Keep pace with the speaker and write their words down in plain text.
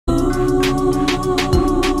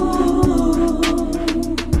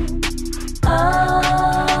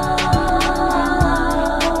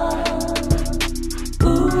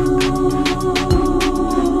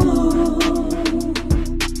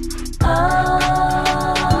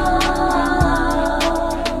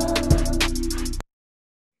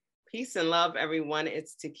Peace and love, everyone.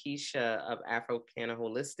 It's Takesha of Afro Canna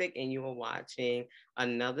Holistic, and you are watching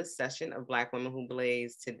another session of Black Women Who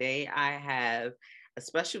Blaze. Today, I have a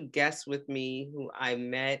special guest with me who I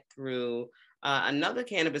met through another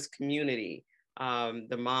cannabis community,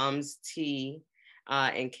 the Moms Tea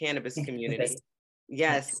and Cannabis community.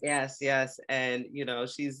 Yes. And, you know,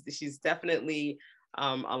 she's definitely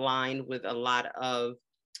aligned with a lot of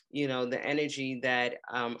the energy that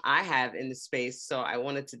I have in the space. So I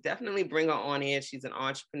wanted to definitely bring her on here. She's an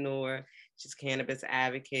entrepreneur, she's a cannabis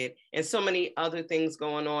advocate, and so many other things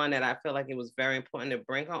going on that I feel like it was very important to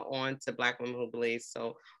bring her on to Black Women Who Blaze.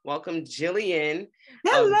 So welcome, Jillian.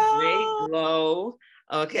 Hello. Great Glow.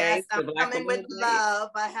 Okay. Yes, I'm coming with love.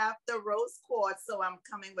 I have the rose quartz, so I'm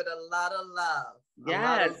coming with a lot of love.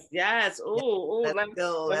 Yes. Oh, let's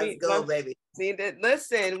go, baby. See that?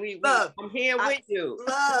 Listen, I'm here with you.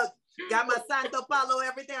 Look, got my Santo Palo,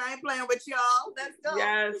 everything. I ain't playing with y'all. Let's go.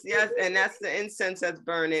 Yes, and that's the incense that's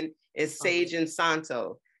burning. It's sage and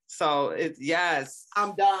Santo. So it's yes.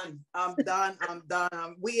 I'm done.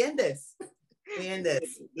 We in this.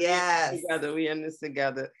 Yes. We in this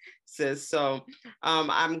together, sis. So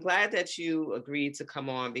I'm glad that you agreed to come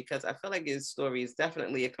on because I feel like his story is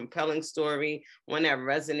definitely a compelling story, one that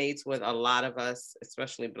resonates with a lot of us,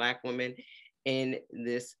 especially Black women in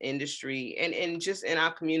this industry and just in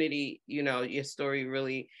our community. Your story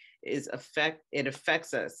really it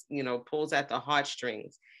affects us, pulls at the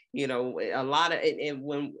heartstrings. A lot of it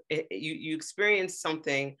when you experience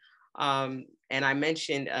something. And I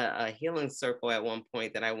mentioned a healing circle at one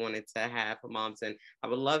point that I wanted to have for moms, and I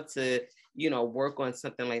would love to, work on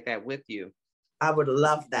something like that with you. I would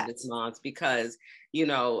love that, moms, because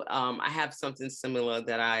I have something similar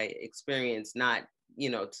that I experienced, not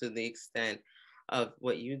to the extent of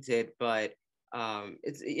what you did, but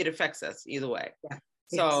it affects us either way. Yeah.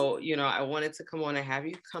 So I wanted to come on and have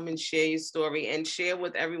you come and share your story and share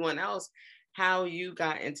with everyone else how you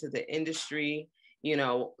got into the industry.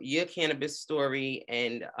 Your cannabis story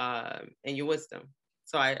and your wisdom.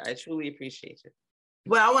 So I truly appreciate it.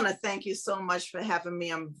 Well, I want to thank you so much for having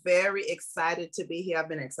me. I'm very excited to be here. I've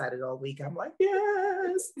been excited all week. I'm like,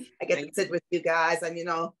 yes, I get to sit with you guys. And,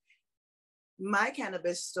 my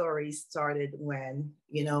cannabis story started when,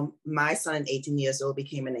 my son, 18 years old,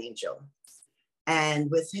 became an angel.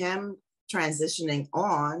 And with him transitioning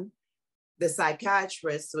on, the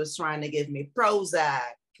psychiatrist was trying to give me Prozac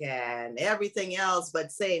and everything else,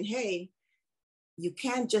 but saying, hey, you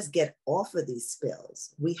can't just get off of these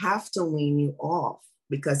pills. We have to wean you off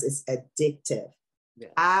because it's addictive. Yeah.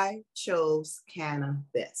 I chose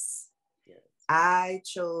cannabis. Yes. I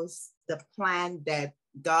chose the plant that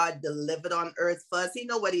God delivered on earth for us. He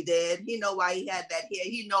know what he did. He know why he had that here.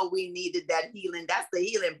 He know we needed that healing. That's the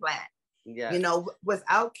healing plant. Yeah.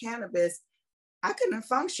 Without cannabis, I couldn't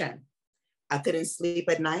function. I couldn't sleep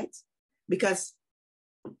at night because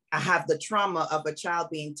I have the trauma of a child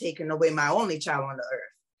being taken away, my only child on the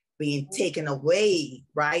earth, being taken away,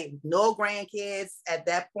 right? No grandkids at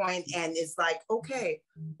that point. And it's like, okay,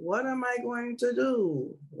 what am I going to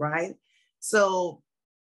do, right? So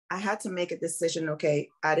I had to make a decision, okay,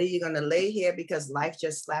 either you're going to lay here because life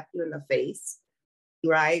just slapped you in the face,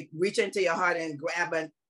 right? Reach into your heart and grab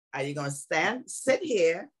it. Are you going to sit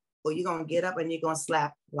here, or you're going to get up and you're going to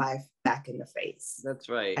slap life back in the face? That's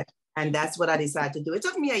right. And that's what I decided to do. It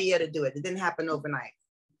took me a year to do it. It didn't happen overnight.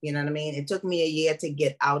 You know what I mean? It took me a year to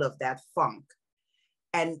get out of that funk.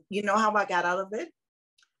 And you know how I got out of it?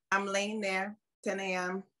 I'm laying there, 10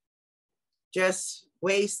 a.m., just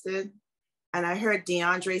wasted. And I heard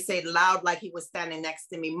DeAndre say it loud like he was standing next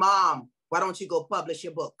to me, Mom, why don't you go publish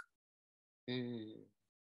your book?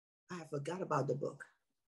 I forgot about the book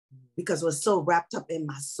because I was so wrapped up in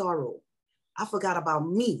my sorrow. I forgot about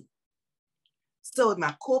me. So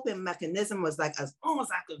my coping mechanism was like, as long as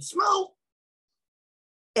I could smoke.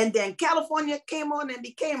 And then California came on and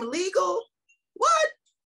became legal. What?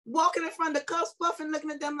 Walking in front of the cuffs, puffing, looking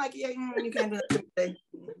at them like, yeah, you can't do anything.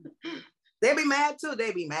 They be mad too.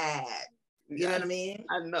 They be mad. You know what I mean?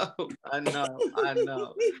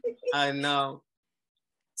 I know.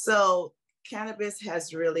 So cannabis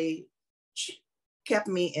has really kept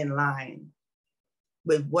me in line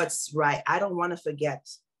with what's right. I don't want to forget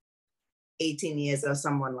 18 years of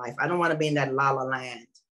someone's life. I don't want to be in that la la land.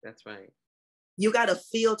 That's right. You got to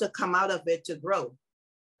feel to come out of it to grow.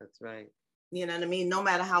 That's right. You know what I mean? No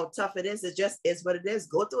matter how tough it just is what it is.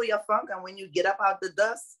 Go through your funk, and when you get up out the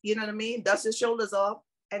dust, you know what I mean? Dust your shoulders off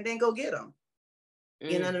and then go get them.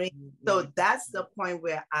 You know what I mean? So that's the point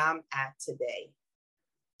where I'm at today.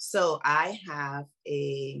 So I have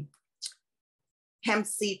a hemp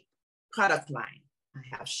seed product line.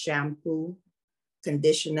 I have shampoo,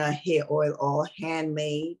 conditioner, hair oil, all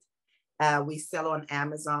handmade. We sell on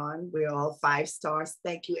Amazon. We're all 5 stars.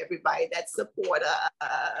 Thank you, everybody that support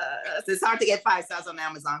us. It's hard to get 5 stars on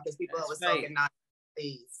Amazon because people always talking not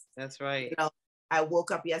please. That's right. You know, I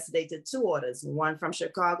woke up yesterday to 2 orders, one from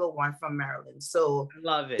Chicago, one from Maryland. So I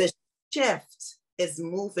love it. The shift is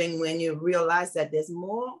moving when you realize that there's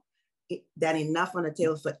more than enough on the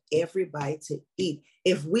table for everybody to eat.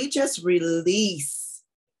 If we just release,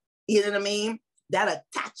 you know what I mean? That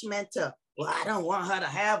attachment to, well, I don't want her to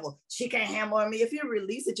have, or she can't have more of me. If you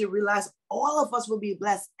release it, you realize all of us will be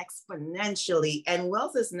blessed exponentially. And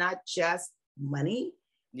wealth is not just money.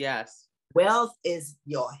 Yes. Wealth is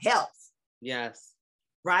your health. Yes.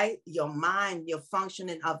 Right? Your mind, your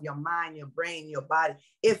functioning of your mind, your brain, your body.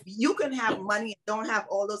 If you can have money and don't have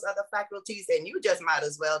all those other faculties, then you just might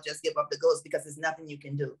as well just give up the ghost because there's nothing you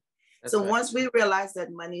can do. That's so right. Once we realize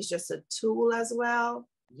that money is just a tool as well.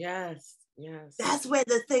 Yes. Yes. That's where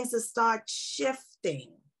the things will start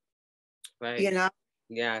shifting. Right. You know?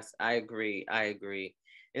 Yes, I agree.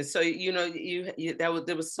 And so, you know,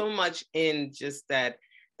 there was so much in just that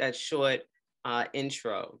short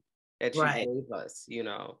intro that you gave us, you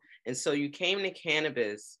know. And so you came to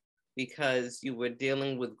cannabis because you were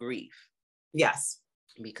dealing with grief. Yes.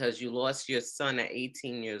 Because you lost your son at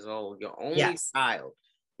 18 years old, your only child.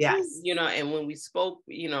 Yes. You know, and when we spoke,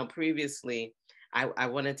 you know, previously, I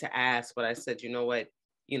wanted to ask, but I said, you know what,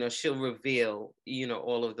 you know, she'll reveal, you know,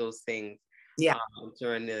 all of those things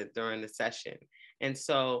during the session. And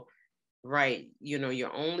so, right, you know,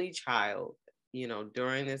 your only child, you know,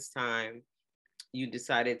 during this time, you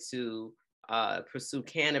decided to pursue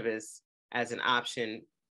cannabis as an option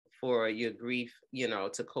for your grief, you know,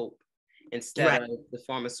 to cope, instead of the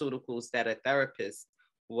pharmaceuticals that a therapist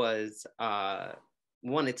was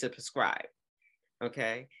wanted to prescribe.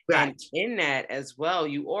 Okay. Right. And in that as well,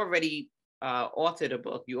 you already authored a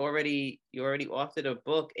book. You already authored a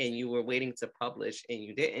book and you were waiting to publish and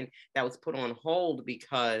you didn't. That was put on hold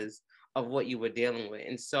because of what you were dealing with.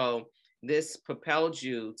 And so this propelled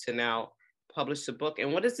you to now publish a book.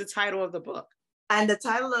 And what is the title of the book? And the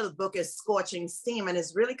title of the book is Scorching Steam. And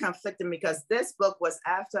it's really conflicting because this book was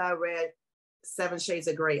after I read 7 Shades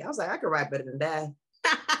of Grey. I was like, I could write better than that.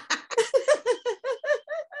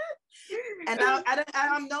 And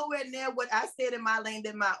I'm nowhere near what I said in my lane,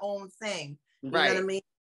 did my own thing. You know what I mean?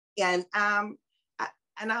 And I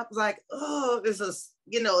was like, oh, it's a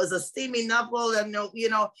steamy novel. And you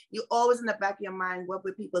know, you always in the back of your mind, what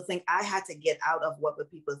would people think? I had to get out of what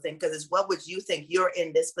would people think, because it's what would you think? You're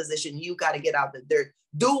in this position. You got to get out the dirt.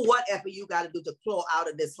 Do whatever you got to do to claw out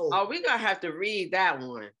of this hole. Oh, we're gonna have to read that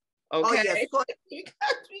one. Okay. Oh, yes. we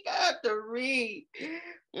got to read.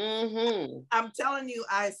 Mm-hmm. I'm telling you,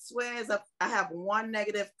 I swear, I have one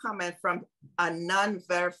negative comment from a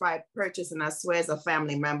non-verified purchase, and I swear as a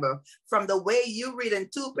family member. From the way you read in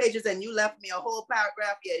 2 pages and you left me a whole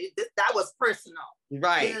paragraph, that was personal.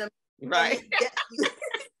 Right. You know what I mean? Right.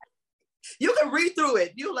 You can read through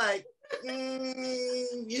it. You like,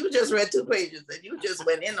 you just read 2 pages and you just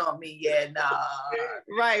went in on me. Yeah, nah.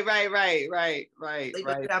 Right.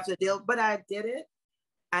 You have to deal, but I did it.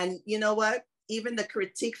 And you know what? Even the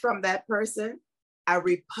critique from that person, I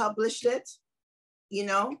republished it, you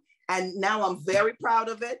know, and now I'm very proud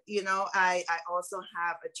of it. You know, I also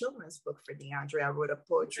have a children's book for DeAndre. I wrote a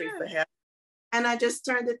poetry for him, and I just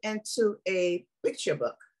turned it into a picture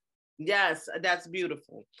book. Yes, that's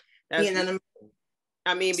beautiful. That's you know beautiful. What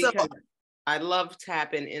I mean, because I love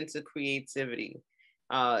tapping into creativity,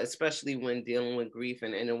 especially when dealing with grief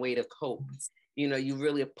and a way to cope. You know, you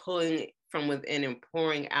really are pulling from within and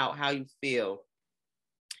pouring out how you feel.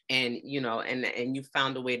 And, you know, and you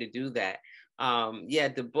found a way to do that.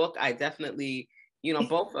 The book, I definitely, you know,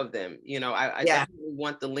 both of them, you know, I definitely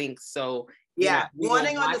want the links. So,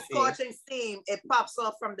 warning on the Scorching Steam, it pops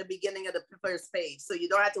off from the beginning of the first page. So you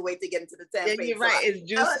don't have to wait to get into the 10th page. You're right. It's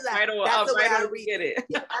juice right away. That's the way I read it.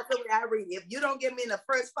 That's the way I read it. If you don't get me in the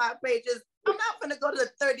first 5 pages, I'm not going to go to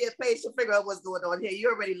the 30th page to figure out what's going on here.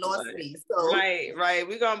 You already lost me. So Right.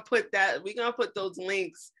 We're going to put those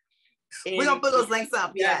links. We're going to put those links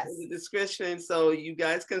up, yes. In the description so you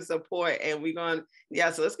guys can support. And we're going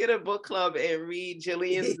to, so let's get a book club and read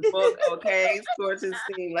Jillian's book, okay? Scorching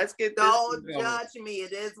Steam. Let's get this. Don't judge me.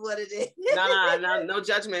 It is what it is. No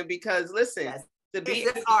judgment, because listen,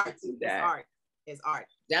 it's art. It's art.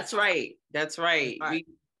 That's right.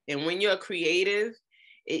 And when you're creative,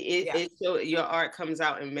 your art comes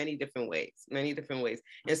out in many different ways.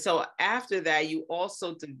 And so after that, you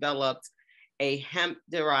also developed a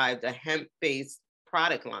hemp-based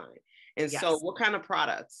product line. And so what kind of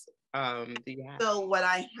products do you have? So what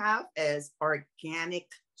I have is organic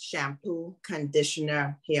shampoo,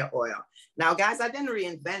 conditioner, hair oil. Now, guys, I didn't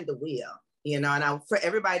reinvent the wheel, you know, and for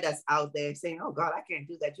everybody that's out there saying, oh God, I can't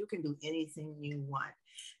do that. You can do anything you want.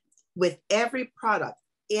 With every product,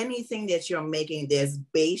 anything that you're making, there's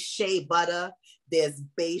base shea butter, there's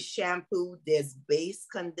base shampoo, there's base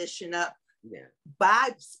conditioner. Yeah.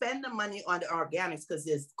 Spend the money on the organics because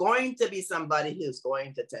there's going to be somebody who's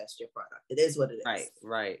going to test your product. It is what it is.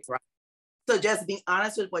 Right. So just be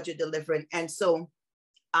honest with what you're delivering. And so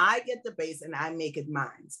I get the base and I make it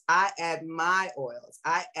mine. I add my oils.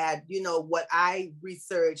 I add, you know, what I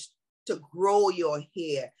researched to grow your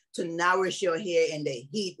hair, to nourish your hair in the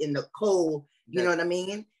heat, in the cold, you know what I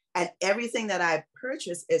mean? And everything that I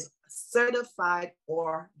purchase is certified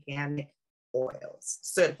organic oils,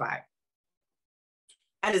 certified.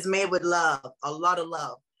 And it's made with love, a lot of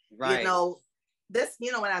love. Right. You know, this,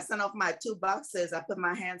 you know, when I sent off my 2 boxes, I put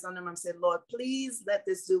my hands on them and said, Lord, please let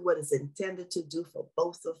this do what it's intended to do for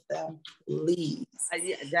both of them, please.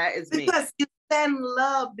 Yeah, that is me. Because you send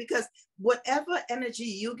love, because whatever energy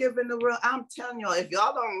you give in the world, I'm telling you, if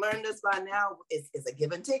y'all don't learn this by now, it's a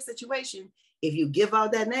give and take situation. If you give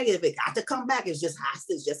out that negative, it got to come back. It's just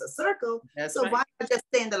hostage, just a circle. So why not just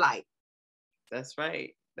stay in the light? That's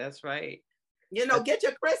right. You know, get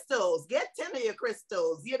your crystals, get 10 of your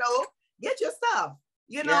crystals, you know, get your stuff,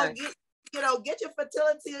 you know, get your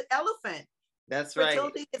fertility elephant. That's right.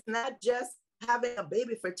 Fertility is not just having a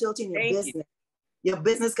baby. Fertility in your business. Your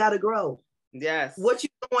business got to grow. Yes. What you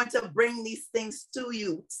going to bring these things to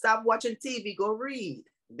you? Stop watching TV. Go read.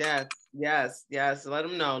 Yes. Let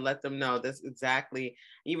them know. That's exactly.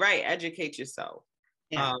 You're right. Educate yourself.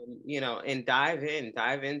 Yeah. You know, and dive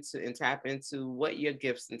into and tap into what your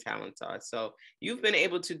gifts and talents are. So you've been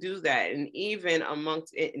able to do that. And even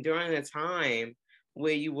amongst it during a time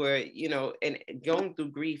where you were, you know, and going through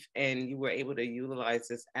grief, and you were able to utilize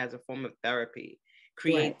this as a form of therapy,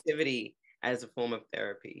 creativity as a form of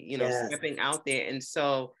therapy, you know, stepping out there. And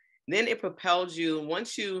so then it propelled you,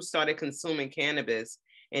 once you started consuming cannabis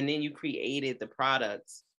and then you created the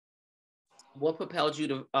products, what propelled you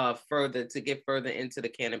to get further into the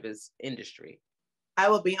cannabis industry? I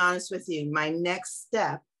will be honest with you. My next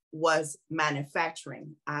step was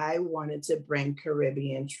manufacturing. I wanted to bring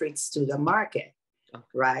Caribbean treats to the market,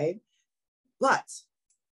 right? But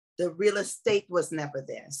the real estate was never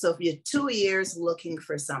there. So if you're 2 years looking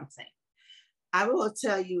for something, I will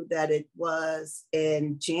tell you that it was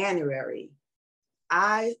in January.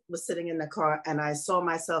 I was sitting in the car and I saw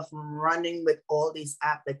myself running with all these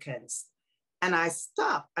applicants. And I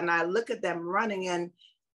stop and I look at them running, and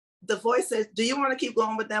the voice says, do you want to keep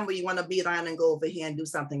going with them, or you want to beat around and go over here and do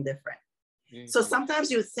something different? Mm-hmm. So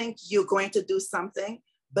sometimes you think you're going to do something,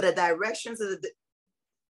 but the directions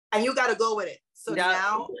and you got to go with it. So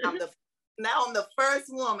now I'm the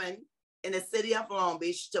first woman in the city of Long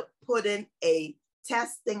Beach to put in a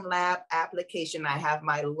testing lab application. I have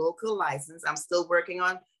my local license. I'm still working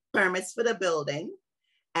on permits for the building.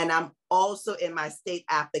 And I'm also in my state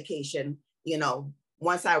application. You know,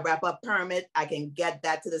 once I wrap up permit, I can get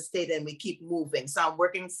that to the state and we keep moving. So I'm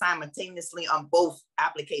working simultaneously on both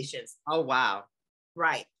applications. Oh, wow.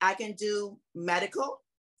 Right. I can do medical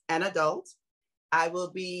and adult. I will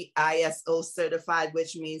be ISO certified,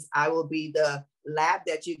 which means I will be the lab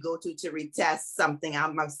that you go to retest something.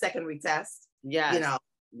 I'm my second retest. Yeah. You know,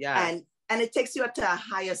 and it takes you up to a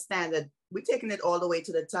higher standard. We're taking it all the way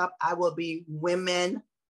to the top. I will be women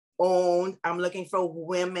owned. I'm looking for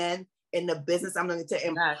women in the business. I'm looking to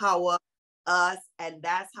empower us. And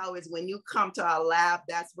that's how it's when you come to our lab,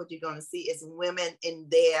 that's what you're going to see is women in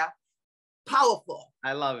there, powerful.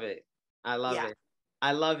 I love it.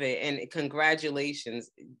 And congratulations.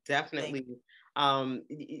 Definitely.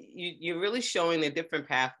 You're really showing the different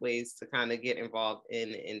pathways to kind of get involved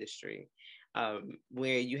in the industry,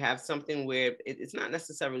 where you have something where it's not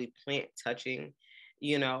necessarily plant touching,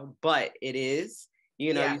 you know, but it is.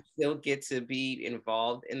 You know, you still get to be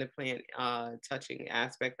involved in the plant touching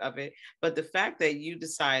aspect of it. But the fact that you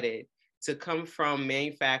decided to come from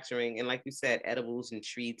manufacturing and, like you said, edibles and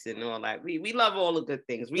treats and all that, we love all the good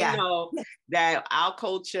things. We know that our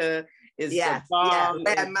culture is the bomb,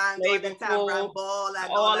 flavorful,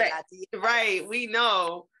 all that. Right, we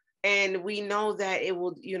know. And we know that it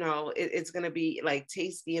will, you know, it's going to be like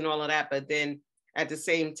tasty and all of that. But then at the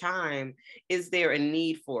same time, is there a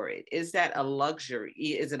need for it? Is that a luxury?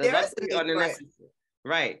 Is it a luxury or a necessity?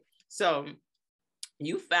 Right. So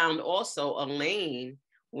you found also a lane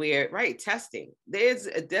where, testing.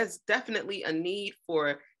 There's definitely a need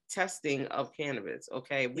for testing of cannabis.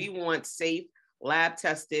 Okay. We want safe, lab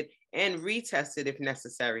tested and retested if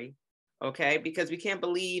necessary okay? Because we can't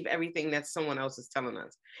believe everything that someone else is telling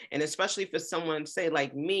us. And especially for someone, say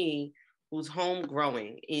like me, who's home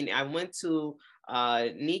growing. And I went to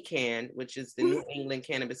NECAN, which is the New England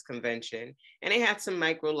Cannabis Convention, and they had some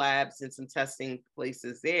micro labs and some testing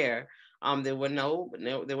places there. There were no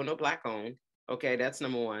Black owned. Okay, that's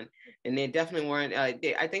number one. And there definitely weren't.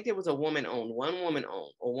 I think there was a woman owned, one woman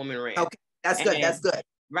owned, or woman ran. Okay, that's good. That's good.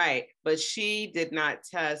 Right, but she did not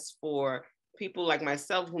test for people like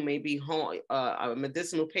myself who may be home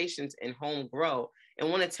medicinal patients and home grow and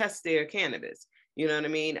want to test their cannabis. You know what I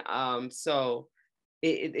mean? So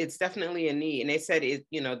it's definitely a need. And they said it,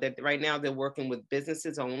 you know, that right now they're working with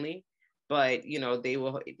businesses only, but you know,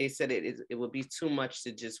 they said it would be too much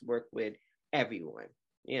to just work with everyone.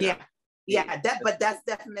 You know? But that's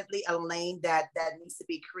definitely a lane that needs to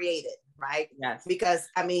be created, right? Yes. Because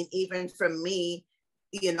I mean, even for me,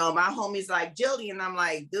 you know, my homie's like, Jillian, I'm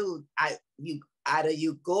like, dude, you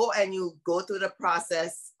go through the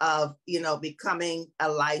process of, you know, becoming a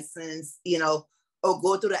license, you know, or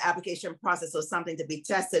go through the application process or something to be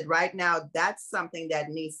tested. Right now, that's something that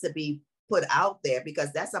needs to be put out there,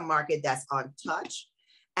 because that's a market that's untouched.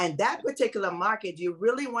 And that particular market, you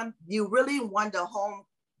really want the home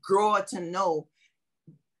grower to know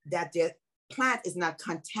that their plant is not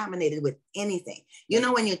contaminated with anything. You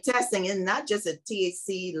know, when you're testing, it's not just the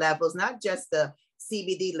THC levels, not just the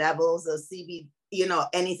CBD levels or CB, you know,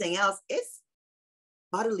 anything else. It's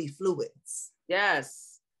bodily fluids.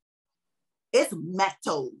 Yes. It's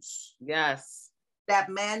metals. Yes. That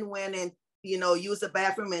man went and, you know, used the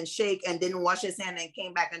bathroom and shake and didn't wash his hand and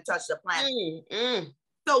came back and touched the plant.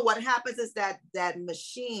 So what happens is that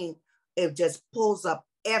machine, it just pulls up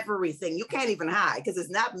everything. You can't even hide, because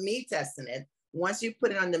it's not me testing it. Once you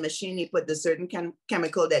put it on the machine, you put the certain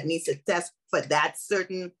chemical that needs to test for that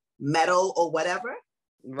certain metal or whatever.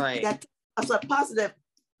 Right. That's a positive.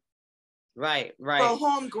 Right. For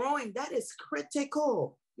home growing, that is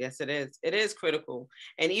critical. Yes, it is. It is critical.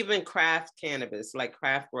 And even craft cannabis, like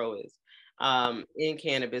craft growers in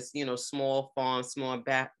cannabis, you know, small farms, small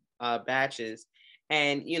batches.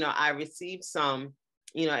 And, you know, I received some,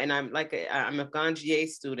 you know, and I'm a Ganjier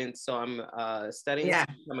student, so I'm studying to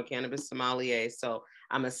become a cannabis sommelier. So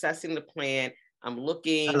I'm assessing the plant. I'm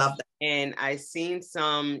looking, I love that. And I seen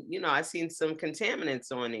some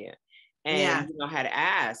contaminants on there. And, you know,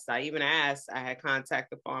 I even asked, I had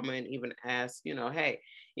contacted the farmer and even asked, you know, hey,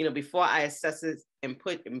 you know, before I assess it and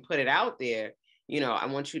put it out there, you know, I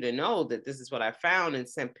want you to know that this is what I found, and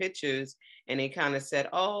sent pictures. And they kind of said,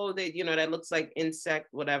 oh, that, you know, that looks like insect,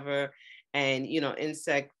 whatever. And, you know,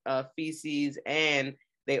 insect feces. And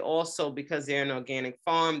they also, because they're an organic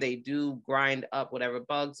farm, they do grind up whatever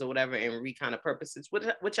bugs or whatever and kind of purposes,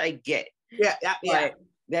 which I get. But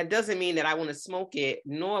that doesn't mean that I want to smoke it,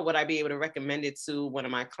 nor would I be able to recommend it to one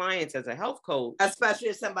of my clients as a health coach. Especially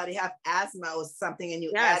if somebody have asthma or something, and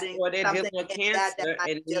you adding or they're dealing something with cancer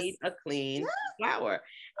and need a clean flower.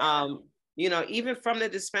 You know, even from the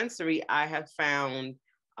dispensary, I have found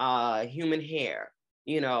human hair,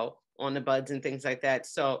 you know, on the buds and things like that.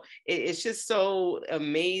 So it's just so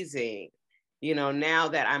amazing, you know, now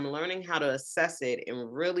that I'm learning how to assess it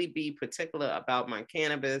and really be particular about my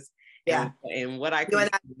cannabis. And what I can. You and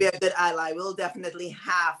I be a good ally. We'll definitely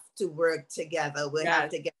have to work together. We'll have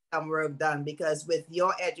to get some work done, because with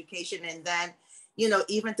your education, and then, you know,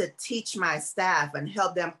 even to teach my staff and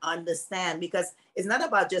help them understand, because it's not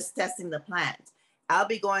about just testing the plant. I'll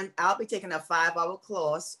be taking a 5-hour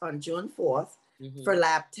course on June 4th for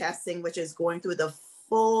lab testing, which is going through the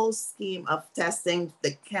full scheme of testing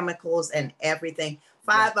the chemicals and everything,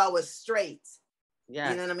 5 hours straight. You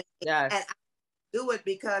know what I mean? And I do it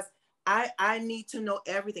because I need to know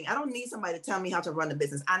everything. I don't need somebody to tell me how to run the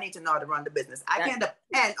business. I need to know how to run the business. I can't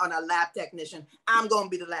depend on a lab technician. I'm going to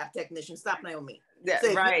be the lab technician. Stop playing with me. So if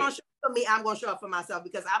you don't show up for me, I'm going to show up for myself,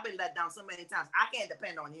 because I've been let down so many times. I can't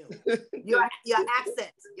depend on you. Your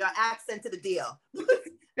accent to the deal.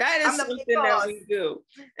 That is something that we do.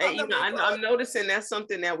 And, you know, I'm noticing that's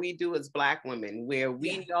something that we do as Black women, where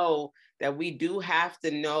we know that we do have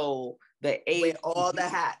to know the age. Wear all the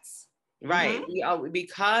hats. Right.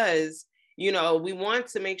 Because, you know, we want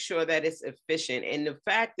to make sure that it's efficient. And the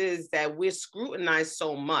fact is that we're scrutinized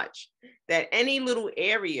so much that any little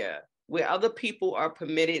area where other people are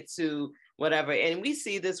permitted to whatever, and we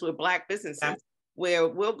see this with Black businesses, where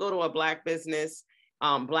we'll go to a Black business,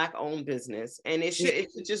 Black owned business, and it should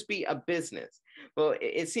just be a business. But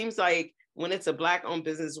it seems like when it's a Black owned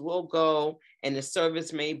business, we'll go and the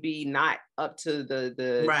service may be not up to the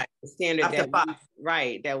standard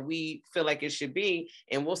that we feel like it should be.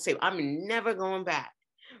 And we'll say, I'm never going back.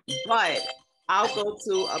 But I'll go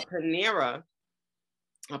to a Panera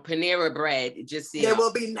a Panera bread, just, They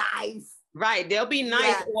will be nice. Right. They'll be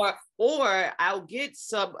nice. Yeah. Or I'll get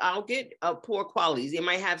poor qualities. They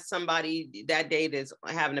might have somebody that day that's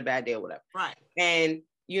having a bad day or whatever. Right. And,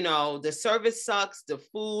 you know, the service sucks. The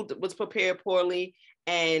food was prepared poorly.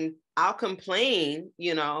 And I'll complain,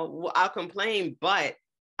 but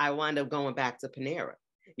I wind up going back to Panera.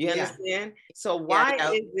 You understand? So why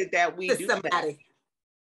is it that we do that?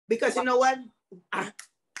 Because you know what? Oh,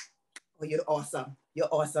 you're awesome. You're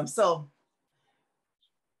awesome. So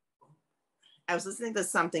I was listening to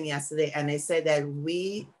something yesterday, and they said that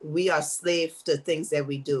we are slaves to things that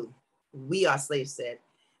we do. We are slaves to it.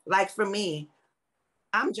 Like for me,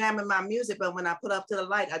 I'm jamming my music, but when I put up to the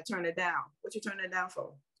light, I turn it down. What you turn it down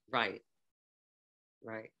for? Right.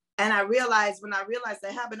 And when I realized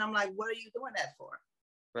that happened, I'm like, what are you doing that for?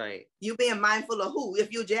 Right. You being mindful of who? If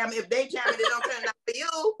they jam it, they don't turn it down for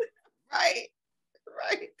you. Right.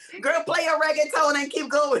 Girl, play your reggaeton and keep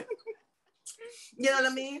going. You know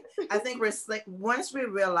what I mean? I think once we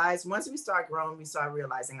start growing, we start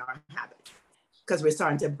realizing our habits because we're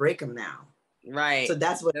starting to break them now. Right. So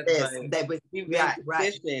that's what it is. Right. We've been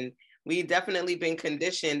conditioned. We've definitely been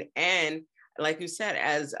conditioned. And like you said,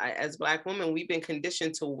 as Black women, we've been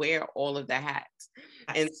conditioned to wear all of the hats.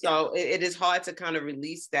 And so it is hard to kind of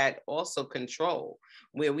release that also control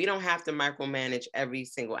where we don't have to micromanage every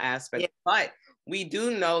single aspect, but we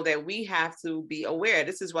do know that we have to be aware.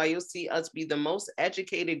 This is why you'll see us be the most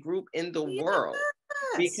educated group in the world,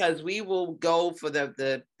 because we will go for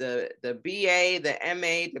the BA, the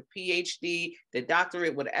MA, the PhD, the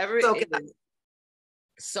doctorate, whatever it is.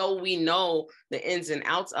 So we know the ins and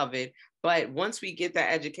outs of it. But once we get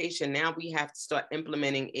that education, now we have to start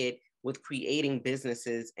implementing it with creating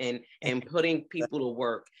businesses and putting people to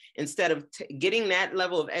work instead of getting that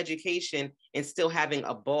level of education and still having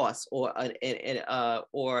a boss or an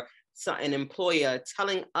employer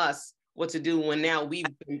telling us what to do when now we've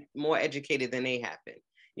been more educated than they have been.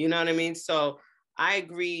 You know what I mean? So I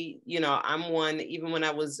agree. You know, I'm one, even when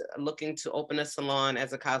I was looking to open a salon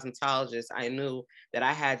as a cosmetologist, I knew that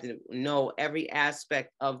I had to know every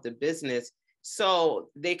aspect of the business so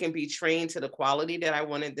they can be trained to the quality that I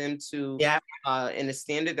wanted them to, and the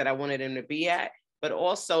standard that I wanted them to be at. But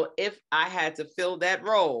also, if I had to fill that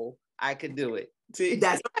role, I could do it.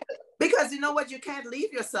 That's right. Because you know what, you can't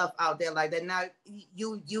leave yourself out there like that. Now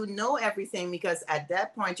you know everything, because at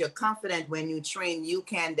that point you're confident. When you train, you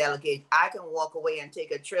can delegate. I can walk away and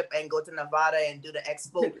take a trip and go to Nevada and do the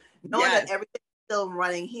expo, knowing that everything's still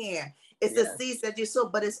running here. It's the seeds that you sow,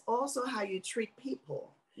 but it's also how you treat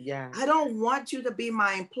people. Yeah. I don't want you to be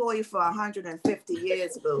my employee for 150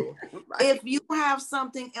 years, boo. If you have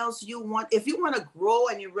something else you want, if you want to grow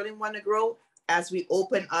and you really want to grow, as we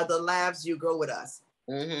open other labs, you grow with us.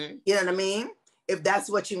 Mm-hmm. You know what I mean? If that's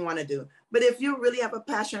what you want to do. But if you really have a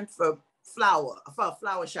passion for a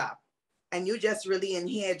flower shop, and you just really in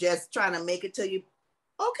here just trying to make it to you,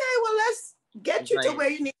 okay, well, let's get you to where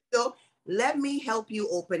you need to go. Let me help you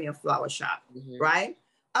open your flower shop, right?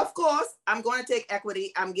 Of course, I'm going to take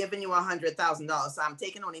equity. I'm giving you $100,000. So I'm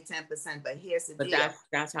taking only 10%, but here's the deal. But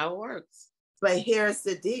that's how it works. But here's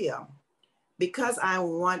the deal. Because I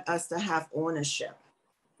want us to have ownership,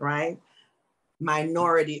 right?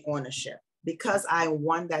 Minority ownership, because I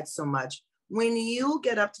want that so much. When you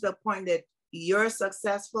get up to the point that you're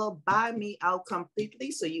successful, buy me out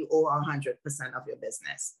completely so you owe 100% of your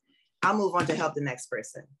business. I'll move on to help the next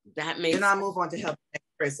person. That makes sense. I'll move on to help the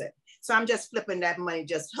next person. So I'm just flipping that money,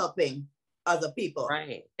 just helping other people.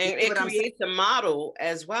 Right. And it creates a model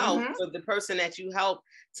as well for the person that you help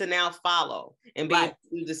to now follow and be able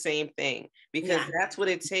to do the same thing, because that's what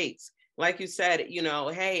it takes. Like you said, you know,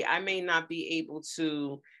 hey, I may not be able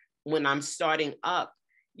to, when I'm starting up,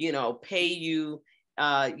 you know, pay you,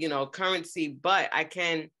 you know, currency, but I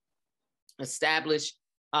can establish,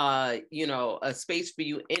 you know, a space for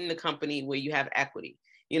you in the company where you have equity.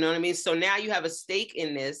 You know what I mean? So now you have a stake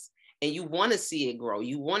in this and you want to see it grow.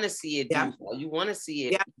 You want to see it do well. You want to see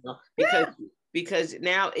it, you know, because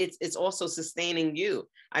now it's also sustaining you.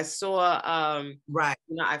 I saw,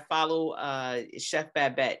 you know, I follow Chef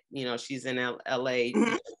Babette, you know, she's in LA.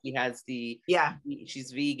 She has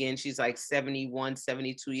she's vegan. She's like 71,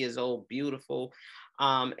 72 years old, beautiful.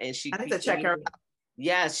 And I need to check her out.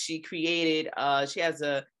 Yes, she created, she has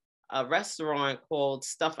a restaurant called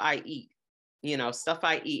Stuff I Eat, you know, Stuff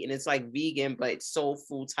I Eat. And it's like vegan, but it's soul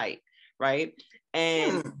food type, right?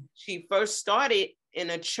 And she first started in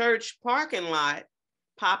a church parking lot,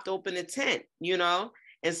 popped open a tent, you know,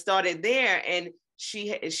 and started there. And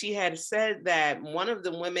she had said that one of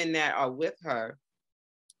the women that are with her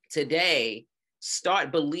today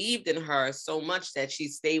believed in her so much that she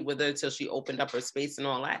stayed with her till she opened up her space and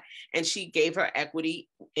all that. And she gave her equity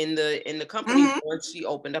in the company once she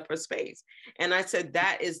opened up her space. And I said,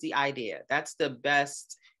 that is the idea. That's the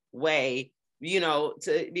best way,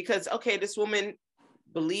 because, okay, this woman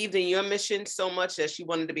believed in your mission so much that she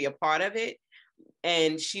wanted to be a part of it.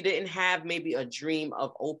 And she didn't have maybe a dream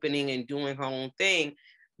of opening and doing her own thing.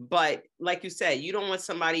 But like you said, you don't want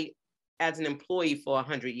somebody as an employee for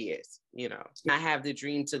 100 years, I have the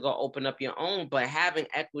dream to go open up your own, but having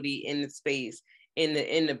equity in the space, in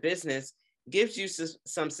the business, gives you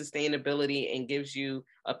some sustainability and gives you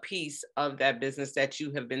a piece of that business that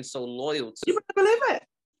you have been so loyal to. You believe it?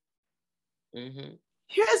 Mm-hmm.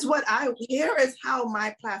 Here is how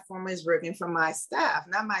my platform is working for my staff,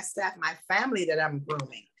 not my staff, my family that I'm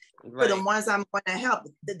grooming. Right. For the ones I'm going to help,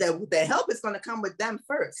 the help is going to come with them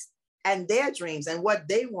first and their dreams and what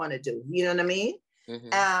they want to do. You know what I mean?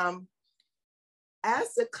 Mm-hmm.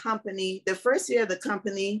 As a company, the first year of the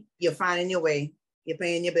company, you're finding your way. You're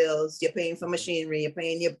paying your bills. You're paying for machinery. You're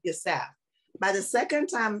paying your staff. By the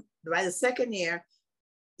second year,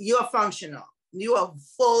 you're functional. You are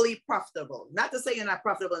fully profitable. Not to say you're not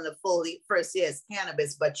profitable in the first year as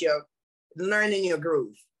cannabis, but you're learning your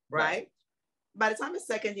groove, right? By the time the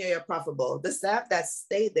second year you're profitable, the staff that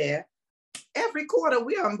stay there, every quarter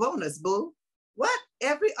we are on bonus, boo. What?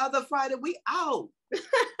 Every other Friday we out. This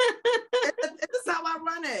is how I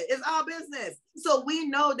run it. It's our business. So we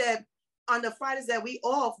know that on the Fridays that we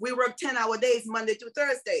off, we work 10-hour days, Monday through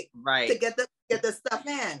Thursday, right, to get the stuff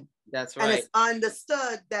in. That's right. And it's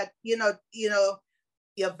understood that,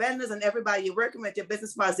 your vendors and everybody you're working with, your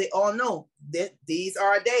business partners, they all know that these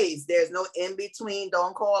are days. There's no in between.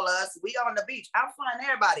 Don't call us. We on the beach. I'm flying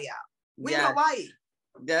everybody out. We in Hawaii.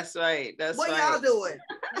 That's right. What y'all doing?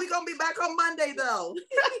 We gonna be back on Monday though.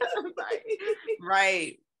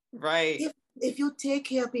 Right. If you take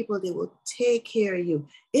care of people, they will take care of you.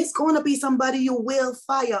 It's going to be somebody you will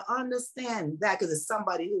fire. Understand that, because it's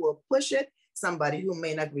somebody who will push it, somebody who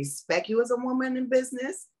may not respect you as a woman in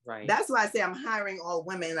business. Right. That's why I say I'm hiring all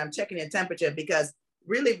women and I'm checking your temperature, because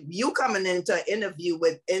really you coming into an interview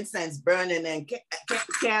with incense burning and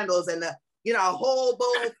candles and a whole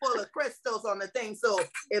bowl full of crystals on the thing. So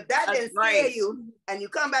if that didn't scare you and you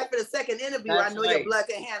come back for the second interview, I know your blood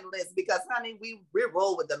can handle this, because honey, we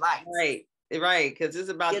roll with the lights. Right, because it's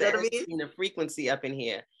about the frequency up in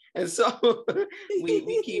here. And so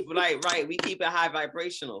we keep we keep it high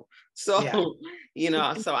vibrational. So,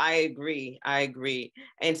 so I agree.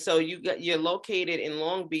 And so you're located in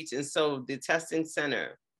Long Beach. And so the testing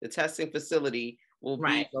facility will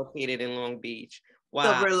be located in Long Beach.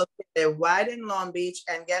 Wow. So we're located right in Long Beach.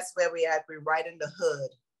 And guess where we at? We're right in the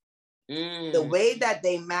hood. The way that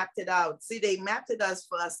they mapped it out. See, they mapped it out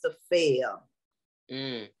for us to fail.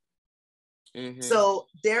 Mm-hmm. So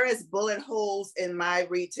there is bullet holes in my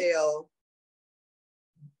retail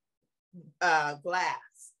glass.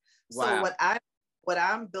 Wow. So what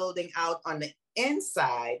I'm building out on the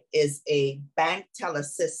inside is a bank teller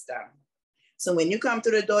system. So when you come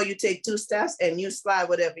through the door, you take 2 steps and you slide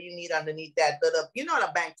whatever you need underneath that little,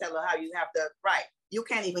 the bank teller, how you have to, you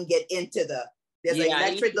can't even get into there's an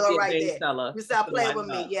electric door right there. Teller. You stop playing with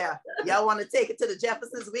me. Yeah. Y'all want to take it to the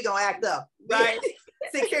Jeffersons? We gonna act up. Right.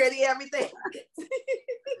 Security, everything.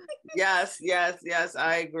 Yes,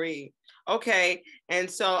 I agree. Okay. And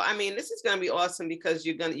so, I mean, this is going to be awesome, because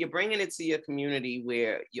you're bringing it to your community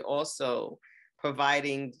where you're also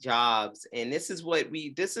providing jobs. And this is why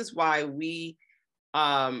we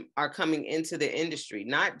are coming into the industry,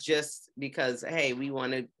 not just because, hey, we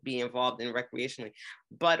want to be involved in recreationally,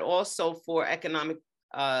 but also for economic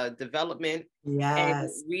development and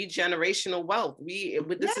regenerational wealth.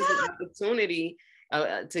 This is an opportunity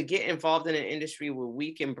to get involved in an industry where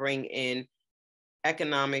we can bring in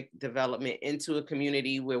economic development into a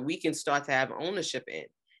community where we can start to have ownership in.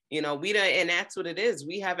 And that's what it is.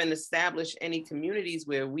 We haven't established any communities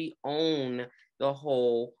where we own the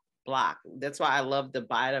whole block. That's why I love the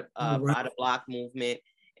buy the block movement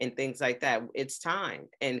and things like that. It's time,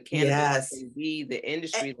 and cannabis can be the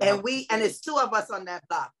industry. And it's 2 of us on that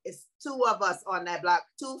block. It's 2 of us on that block.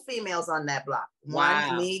 2 females on that block.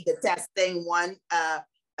 One me, the testing. One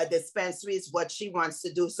a dispensary is what she wants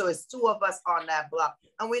to do. So it's 2 of us on that block,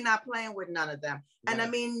 and we're not playing with none of them. Right. And I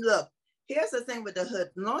mean, look, here's the thing with the hood: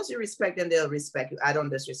 as long as you respect them, they'll respect you. I don't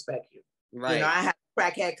disrespect you. Right. I had a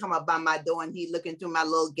crackhead come up by my door and he looking through my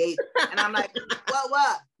little gate, and I'm like,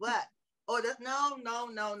 what? Oh,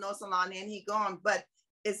 no salon, and he gone. But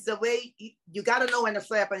it's the way you got to know when to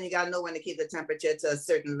flare up, and you got to know when to keep the temperature to a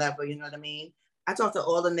certain level. You know what I mean? I talk to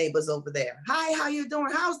all the neighbors over there. Hi, how you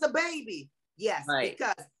doing? How's the baby? Yes,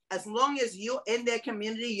 because as long as you're in their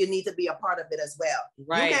community, you need to be a part of it as well.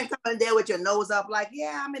 Right. You can't come in there with your nose up like,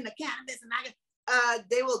 yeah, I'm in the cannabis and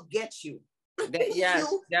they will get you.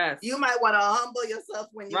 Yes, yes. You might want to humble yourself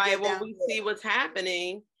when you get down we there. see what's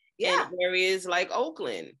happening in areas like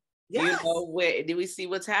Oakland. Yes. You know, where do we see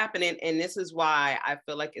what's happening? And this is why I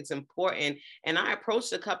feel like it's important. And I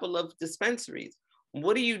approached a couple of dispensaries.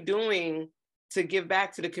 What are you doing to give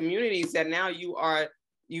back to the communities that now you're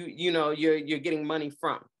getting money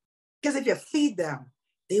from? Because if you feed them,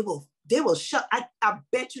 they will shut. I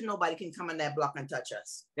bet you nobody can come on that block and touch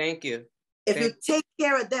us. Thank you. If you take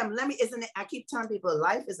care of them, I keep telling people,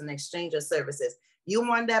 life is an exchange of services. You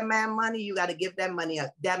want that man money, you got to give that man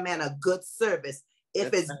a good service.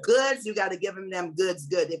 If it's goods, you got to give them goods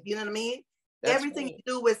good. If you know what I mean? Everything you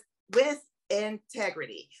do with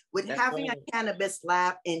integrity. With having a cannabis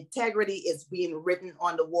lab, integrity is being written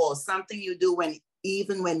on the wall. Something you do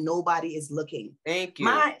even when nobody is looking. Thank you.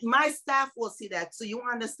 My staff will see that. So you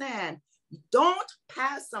understand, don't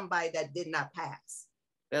pass somebody that did not pass.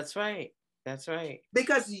 That's right. That's right.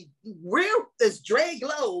 Because it's Dre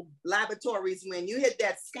Globe Laboratories. When you hit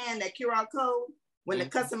that scan, that QR code, when the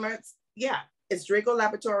customers, it's Dre Globe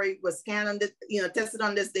Laboratory was scanned on this, tested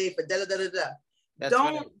on this day for da da da da.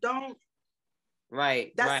 Don't.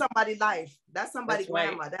 Right. That's somebody's life. That's somebody's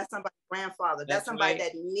grandma. That's somebody's grandfather. That's somebody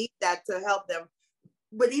that needs that to help them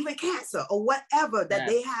with even cancer or whatever that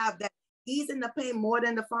they have that easing the pain more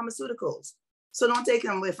than the pharmaceuticals. So don't take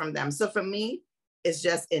them away from them. So for me, it's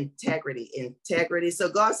just integrity. So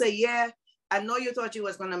God said, I know you thought you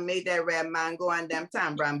was going to make that red mango and them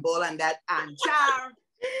tambran bowl and that anchar,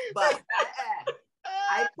 but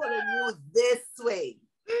I put you this way.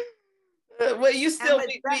 Well, you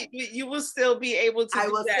will still be able to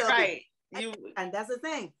do that, right? And that's the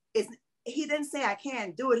thing. He didn't say I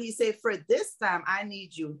can't do it. He said, for this time, I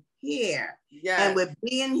need you here. Yeah. And with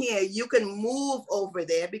being here, you can move over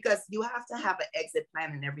there because you have to have an exit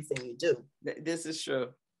plan in everything you do. This is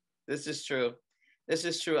true.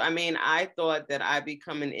 I mean, I thought that I'd be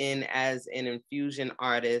coming in as an infusion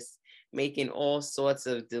artist, making all sorts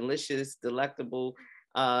of delicious, delectable,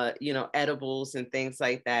 edibles and things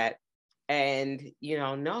like that. And,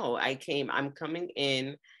 no, I'm coming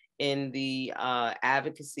in the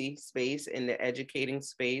advocacy space, in the educating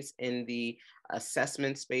space, in the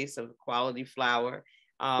assessment space of quality flower.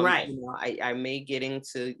 Right. I may get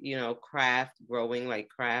into, craft growing, like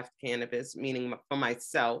craft cannabis, meaning for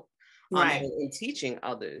myself, right. And teaching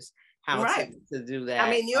others how to do that. I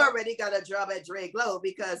mean, you already got a job at Dre Glow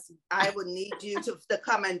because I would need you to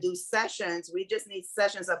come and do sessions. We just need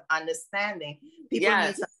sessions of understanding. People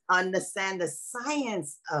need to understand the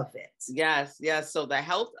science of it. Yes. So the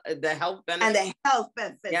health benefits. And the health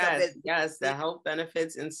benefits of it. Yes, the health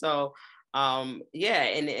benefits. And so, and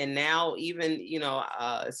now even,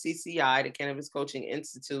 CCI, the Cannabis Coaching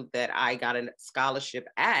Institute, that I got a scholarship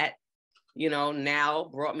at, now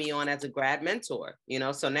brought me on as a grad mentor,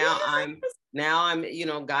 so now I'm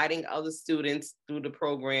guiding other students through the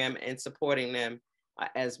program and supporting them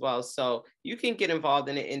as well. So you can get involved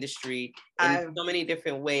in the industry in so many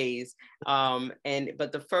different ways. But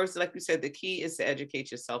the first, like you said, the key is to educate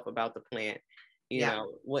yourself about the plant,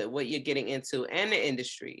 what you're getting into and the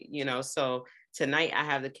industry, so tonight I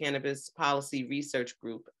have the Cannabis Policy Research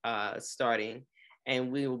Group starting.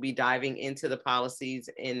 And we will be diving into the policies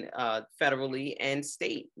in federally and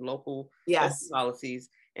state, local policies,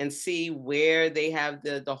 and see where they have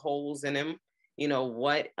the holes in them.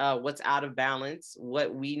 What's out of balance,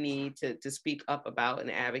 what we need to speak up about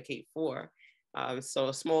and advocate for. So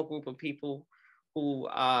a small group of people who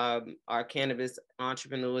are cannabis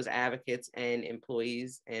entrepreneurs, advocates, and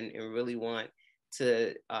employees, and really want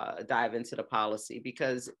to dive into the policy,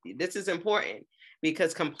 because this is important,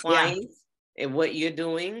 because compliance and what you're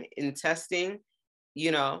doing in testing,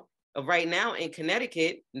 right now in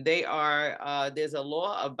Connecticut, there's a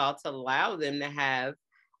law about to allow them to have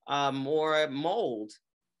more mold,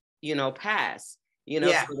 pass, so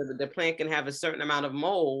that the plant can have a certain amount of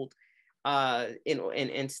mold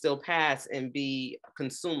and still pass and be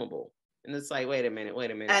consumable. And it's like, wait a minute.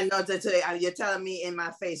 And no, you're telling me in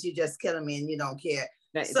my face, you're just killing me and you don't care.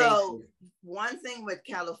 So one thing with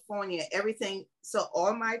California, so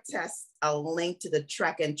all my tests are linked to the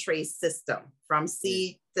track and trace system from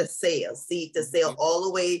seed to sale, all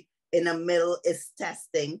the way in the middle is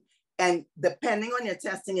testing. And depending on your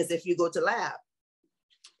testing is if you go to lab.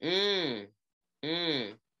 I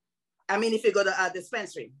mean, if you go to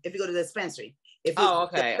dispensary, if you go to the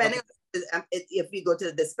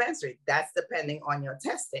dispensary, that's depending on your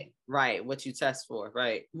testing. Right, what you test for,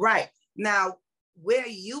 right. Right. Now, where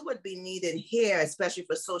you would be needed here, especially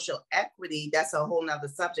for social equity, that's a whole nother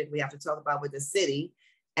subject we have to talk about with the city.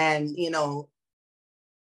 And, you know,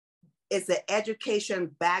 it's the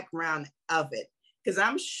education background of it. Because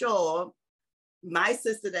I'm sure my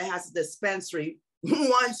sister that has a dispensary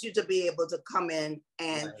wants you to be able to come in.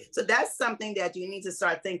 And right. So that's something that you need to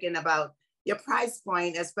start thinking about. Your price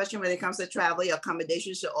point, especially when it comes to travel, your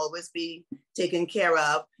accommodation should always be taken care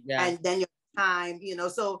of. Yeah. And then your time, you know,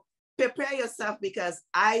 so prepare yourself, because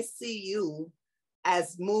I see you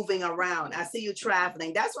as moving around. I see you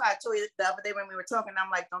traveling. That's why I told you the other day when we were talking, I'm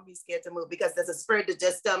like, don't be scared to move, because there's a spirit that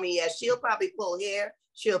just tell me, yeah, she'll probably pull here,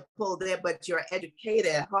 she'll pull there, but you're educated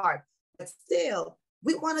at heart. But still,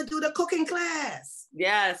 we want to do the cooking class.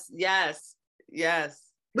 Yes, yes, yes.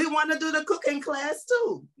 We want to do the cooking class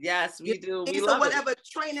too. Yes, we do. We so love whatever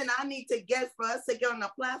training I need to get for us to get on a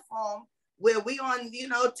platform where we on, you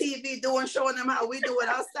know, TV showing them how we do it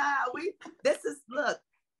outside. Look,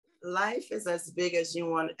 life is as big as you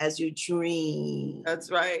want, as you dream. That's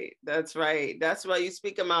right. That's right. That's why you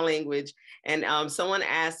speak in my language. And someone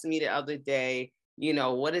asked me the other day, you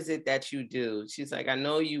know, what is it that you do? She's like, I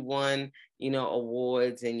know you won, you know,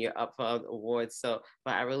 awards and you're up for awards. So,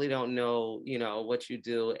 but I really don't know, you know, what you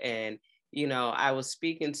do. And, you know, I was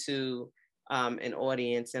speaking to an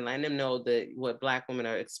audience and letting them know that what Black women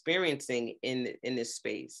are experiencing in this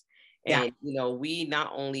space. And, yeah. You know, we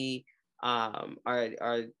not only are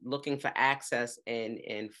looking for access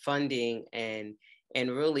and funding and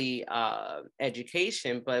really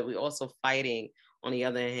education, but we're also fighting, on the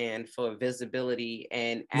other hand, for visibility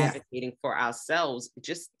and advocating for ourselves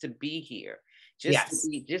just to be here, just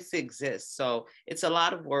to exist. So it's a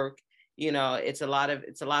lot of work, you know, it's a lot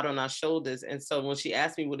on our shoulders. And so when she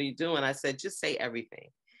asked me, what are you doing? I said, just say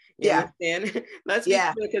everything. You understand? Let's be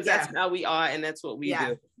clear, because that's how we are and that's what we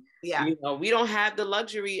do. Yeah. You know, we don't have the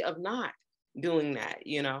luxury of not doing that,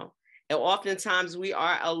 you know. And oftentimes we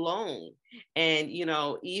are alone. And, you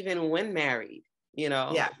know, even when married, you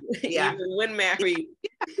know, even when married,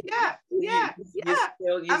 I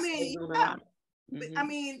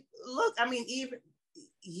mean, look, I mean, even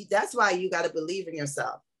that's why you got to believe in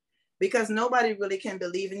yourself, because nobody really can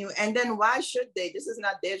believe in you. And then why should they? This is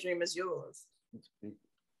not their dream, it's yours.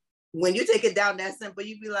 When you take it down that simple,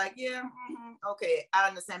 you be like, okay, I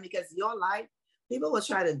understand, because your life, people will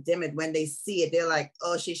try to dim it when they see it. They're like,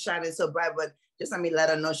 oh, she's shining so bright, but just let me let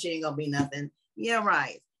her know she ain't gonna be nothing. Yeah,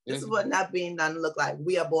 right. This is what not being done look like.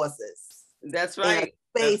 We are bosses. That's right.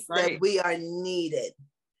 In a space that we are needed.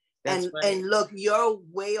 And look, you're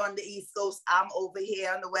way on the East Coast. I'm over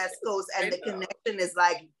here on the West Coast. And the connection is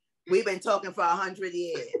like, we've been talking for 100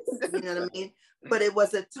 years. You know what I mean? But it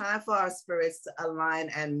was a time for our spirits to align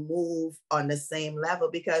and move on the same level,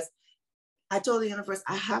 because I told the universe,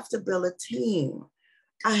 I have to build a team.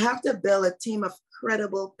 I have to build a team of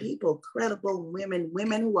credible people, credible women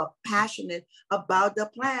who are passionate about the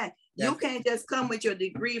plan. You can't just come with your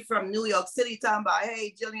degree from New York City talking about,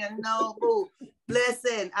 hey, Jillian, no, boo.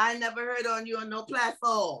 Listen, I never heard on you on no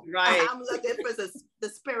platform. Right. I'm looking for the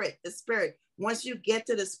spirit. Once you get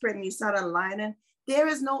to the spirit and you start aligning, there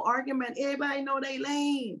is no argument. Everybody know their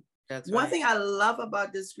lane. That's One thing I love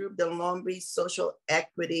about this group, the Long Beach Social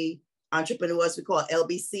Equity Entrepreneurs, we call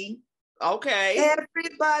LBC. Okay.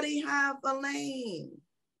 Everybody have a lane.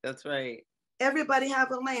 That's right. Everybody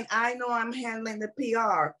have a lane. I know I'm handling the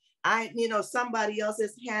PR. Somebody else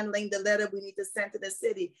is handling the letter we need to send to the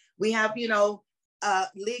city. We have,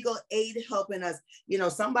 legal aid helping us.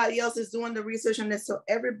 Somebody else is doing the research on this. So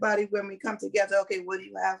everybody, when we come together, okay, what do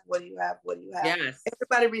you have? What do you have? What do you have? Yes.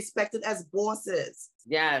 Everybody respected as bosses.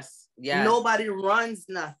 Yes. Yes. Nobody runs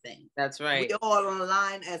nothing. That's right. We all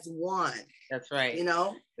align as one. That's right.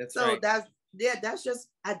 That's so right.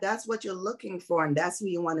 That's what you're looking for, and that's who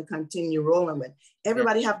you want to continue rolling with.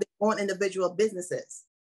 Everybody have their own individual businesses.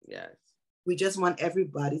 Yes. We just want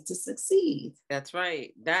everybody to succeed. That's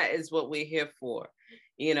right. That is what we're here for.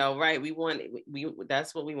 Right.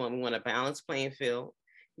 That's what we want. We want a balanced playing field.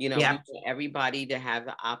 We want everybody to have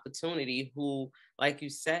the opportunity who, like you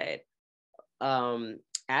said,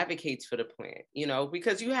 advocates for the plan,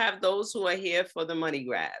 because you have those who are here for the money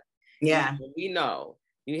grab. Yeah. We know.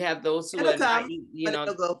 You have those who are,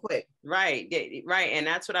 it'll go quick. Right. Right. And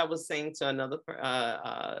that's what I was saying to another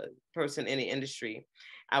person in the industry.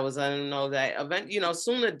 I was letting them know that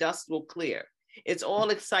soon the dust will clear. It's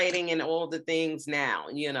all exciting and all the things now,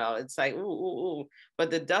 it's like, ooh, but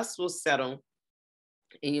the dust will settle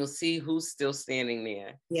and you'll see who's still standing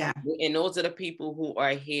there. Yeah. And those are the people who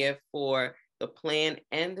are here for the plan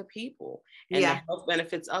and the people and the health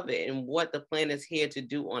benefits of it and what the plan is here to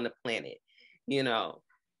do on the planet. You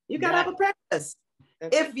gotta have a purpose.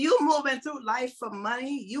 If you moving through life for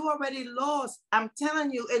money, you already lost. I'm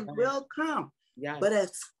telling you, it will come. Yes. But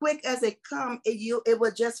as quick as it comes, it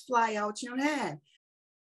will just fly out your hand.